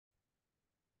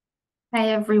Hi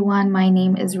everyone, my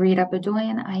name is Rita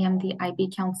Bedoyan. I am the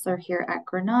IB counselor here at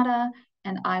Granada,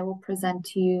 and I will present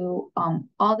to you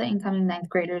all the incoming ninth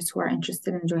graders who are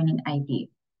interested in joining IB.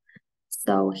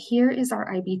 So here is our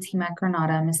IB team at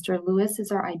Granada. Mr. Lewis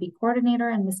is our IB coordinator,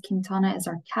 and Ms. Quintana is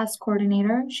our CAS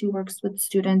coordinator. She works with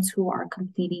students who are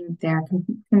completing their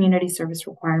community service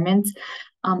requirements.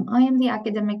 I am the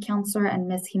academic counselor, and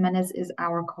Ms. Jimenez is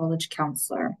our college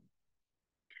counselor.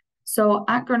 So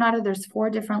at Granada, there's 4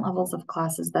 different levels of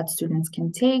classes that students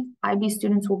can take. IB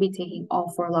students will be taking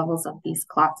all 4 levels of these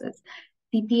classes.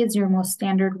 CP is your most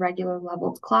standard regular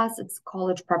leveled class. It's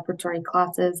college preparatory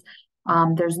classes.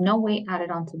 There's no weight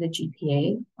added onto the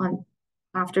GPA.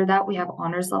 After that, we have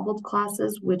honors leveled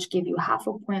classes, which give you half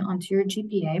a point onto your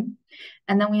GPA.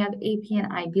 And then we have AP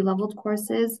and IB leveled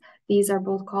courses. These are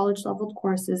both college leveled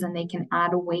courses, and they can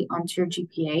add a weight onto your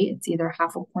GPA. It's either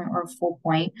half a point or a full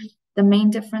point. The main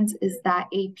difference is that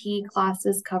AP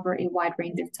classes cover a wide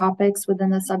range of topics within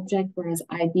the subject, whereas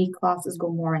IB classes go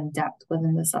more in depth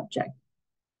within the subject.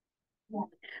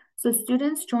 So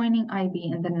students joining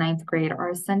IB in the 9th grade are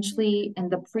essentially in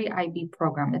the pre-IB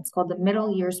program. It's called the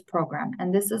middle years program.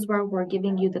 And this is where we're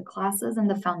giving you the classes and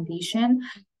the foundation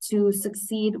to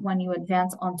succeed when you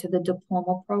advance onto the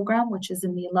diploma program, which is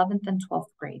in the 11th and 12th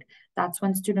grade. That's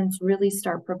when students really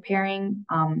start preparing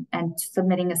and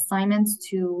submitting assignments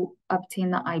to obtain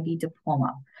the IB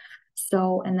diploma.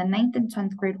 So in the 9th and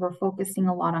 10th grade, we're focusing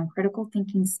a lot on critical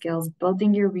thinking skills,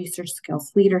 building your research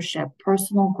skills, leadership,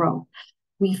 personal growth.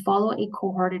 We follow a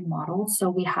cohorted model,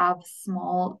 so we have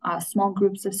small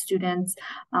groups of students.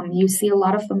 You see a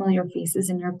lot of familiar faces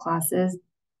in your classes.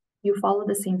 You follow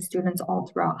the same students all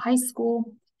throughout high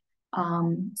school.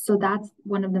 So that's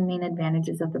one of the main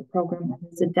advantages of the program.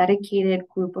 There's a dedicated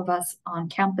group of us on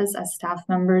campus as staff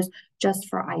members just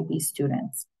for IB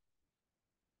students.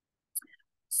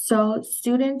 So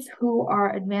students who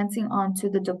are advancing onto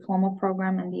the diploma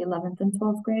program in the 11th and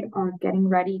 12th grade are getting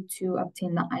ready to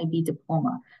obtain the IB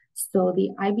diploma. So the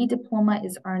IB diploma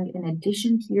is earned in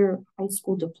addition to your high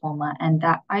school diploma, and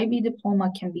that IB diploma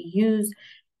can be used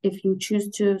if you choose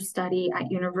to study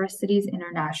at universities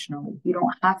internationally. You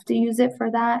don't have to use it for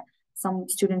that. Some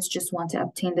students just want to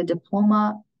obtain the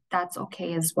diploma. That's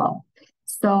okay as well.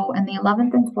 So in the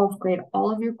 11th and 12th grade,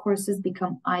 all of your courses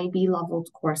become IB leveled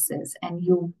courses, and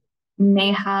you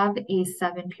may have a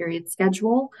 7-period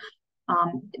schedule.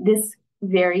 This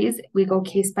varies. We go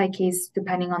case by case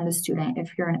depending on the student.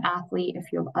 If you're an athlete,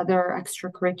 if you have other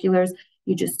extracurriculars,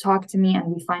 you just talk to me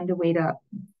and we find a way to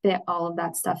fit all of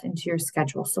that stuff into your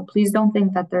schedule. So please don't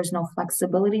think that there's no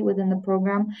flexibility within the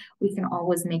program. We can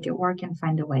always make it work and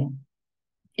find a way.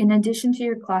 In addition to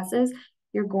your classes,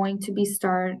 you're going to be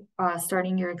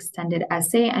starting your extended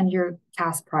essay and your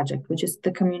CAS project, which is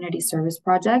the community service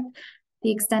project.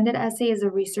 The extended essay is a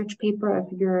research paper of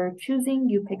your choosing.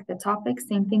 You pick the topic.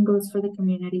 Same thing goes for the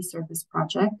community service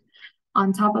project.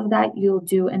 On top of that, you'll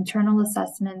do internal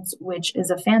assessments, which is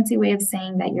a fancy way of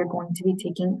saying that you're going to be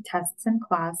taking tests in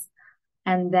class.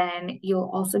 And then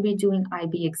you'll also be doing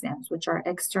IB exams, which are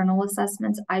external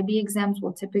assessments. IB exams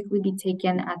will typically be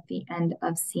taken at the end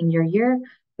of senior year.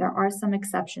 There are some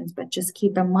exceptions, but just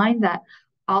keep in mind that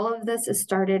all of this is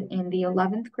started in the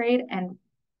 11th grade and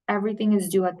everything is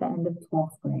due at the end of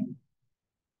 12th grade.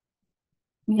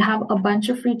 We have a bunch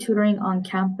of free tutoring on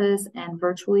campus and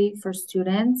virtually for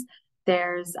students.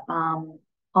 There's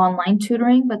online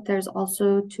tutoring, but there's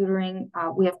also tutoring.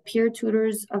 We have peer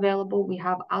tutors available. We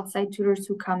have outside tutors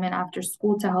who come in after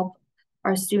school to help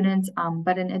our students.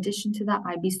 But in addition to that,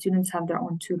 IB students have their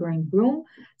own tutoring room.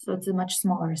 So it's a much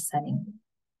smaller setting.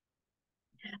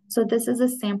 So this is a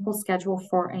sample schedule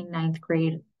for a ninth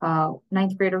grader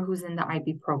who's in the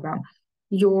IB program.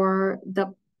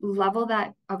 The level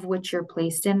of which you're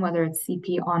placed in, whether it's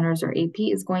CP, honors, or AP,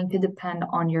 is going to depend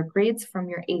on your grades from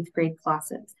your 8th grade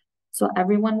classes. So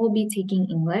everyone will be taking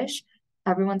English.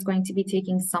 Everyone's going to be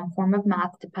taking some form of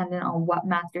math, depending on what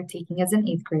math you're taking as an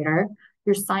 8th grader.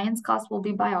 Your science class will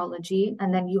be biology,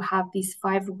 and then you have these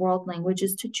 5 world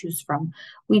languages to choose from.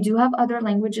 We do have other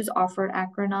languages offered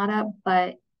at Granada,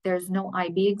 but there's no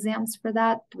IB exams for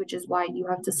that, which is why you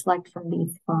have to select from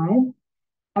these 5.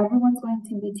 Everyone's going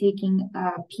to be taking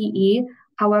PE.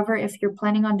 However, if you're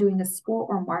planning on doing a sport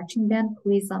or marching band,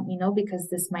 please let me know because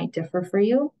this might differ for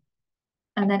you.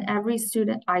 And then every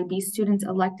IB student's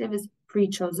elective is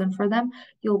pre-chosen for them.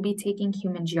 You'll be taking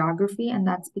human geography, and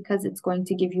that's because it's going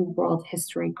to give you world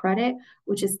history credit,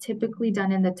 which is typically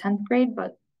done in the 10th grade,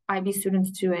 but IB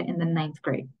students do it in the 9th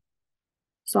grade.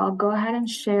 So I'll go ahead and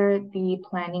share the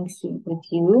planning sheet with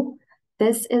you.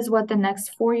 This is what the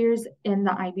next 4 years in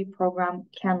the IB program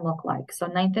can look like. So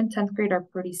 9th and 10th grade are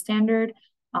pretty standard.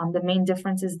 The main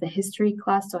difference is the history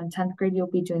class. So in 10th grade, you'll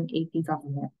be doing AP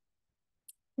Government.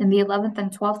 In the 11th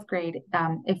and 12th grade,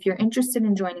 if you're interested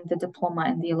in joining the diploma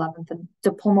in the 11th and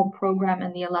diploma program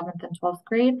in the 11th and 12th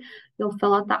grade, you'll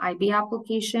fill out the IB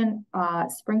application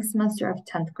spring semester of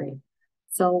 10th grade.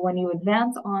 So when you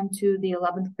advance on to the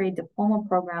 11th grade diploma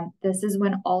program, this is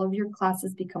when all of your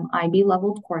classes become IB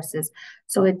leveled courses.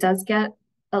 So it does get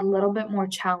a little bit more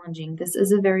challenging. This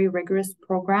is a very rigorous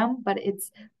program, but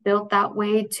it's built that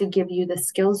way to give you the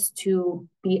skills to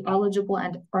be eligible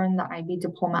and earn the IB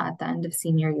diploma at the end of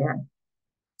senior year.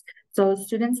 So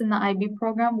students in the IB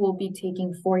program will be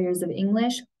taking 4 years of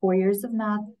English, 4 years of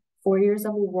math, 4 years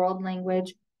of a world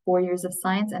language, 4 years of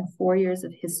science, and 4 years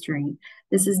of history.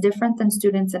 This is different than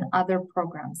students in other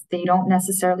programs. They don't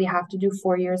necessarily have to do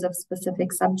 4 years of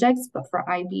specific subjects, but for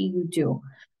IB, you do.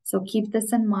 So keep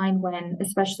this in mind when,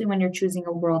 especially when you're choosing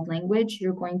a world language,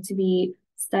 you're going to be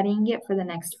studying it for the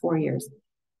next 4 years.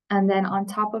 And then on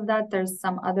top of that, there's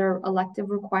some other elective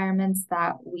requirements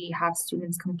that we have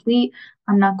students complete.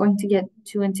 I'm not going to get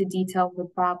too into detail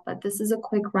with that, but this is a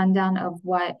quick rundown of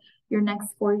what your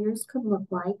next 4 years could look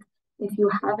like. If you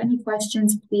have any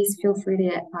questions, please feel free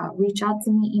to reach out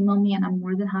to me, email me, and I'm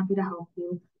more than happy to help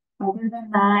you. Other than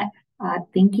that,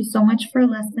 thank you so much for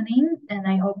listening, and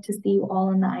I hope to see you all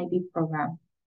in the IB program.